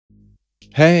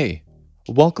Hey,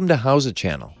 welcome to How's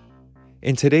Channel.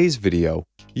 In today's video,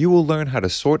 you will learn how to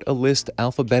sort a list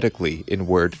alphabetically in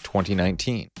Word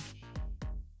 2019.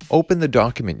 Open the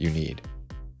document you need.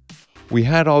 We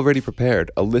had already prepared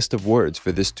a list of words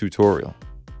for this tutorial.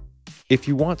 If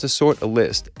you want to sort a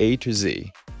list A to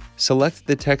Z, select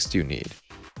the text you need.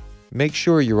 Make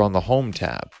sure you're on the Home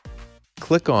tab.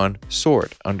 Click on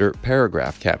Sort under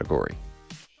Paragraph category.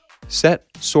 Set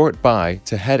Sort By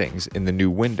to Headings in the new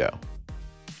window.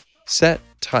 Set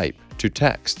Type to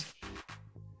Text.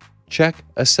 Check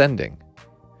Ascending.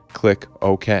 Click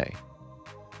OK.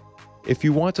 If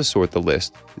you want to sort the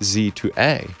list Z to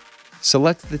A,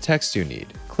 select the text you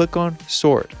need. Click on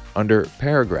Sort under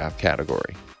Paragraph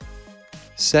category.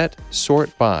 Set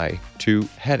Sort By to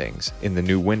Headings in the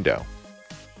new window.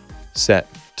 Set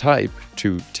Type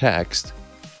to Text.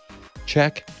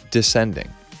 Check Descending.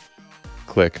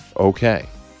 Click OK.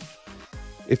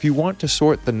 If you want to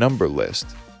sort the number list,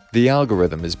 the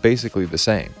algorithm is basically the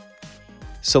same.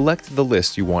 Select the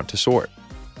list you want to sort.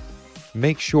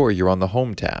 Make sure you're on the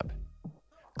Home tab.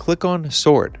 Click on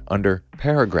Sort under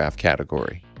Paragraph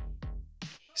category.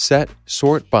 Set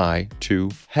Sort By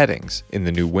to Headings in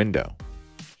the new window.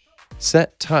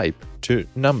 Set Type to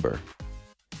Number.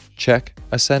 Check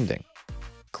Ascending.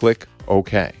 Click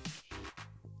OK.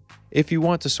 If you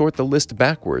want to sort the list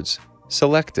backwards,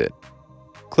 select it.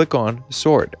 Click on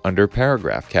Sort under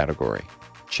Paragraph category.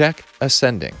 Check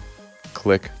Ascending.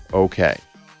 Click OK.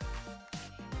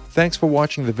 Thanks for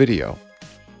watching the video.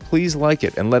 Please like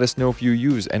it and let us know if you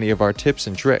use any of our tips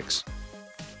and tricks.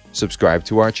 Subscribe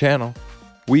to our channel.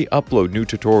 We upload new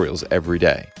tutorials every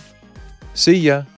day. See ya!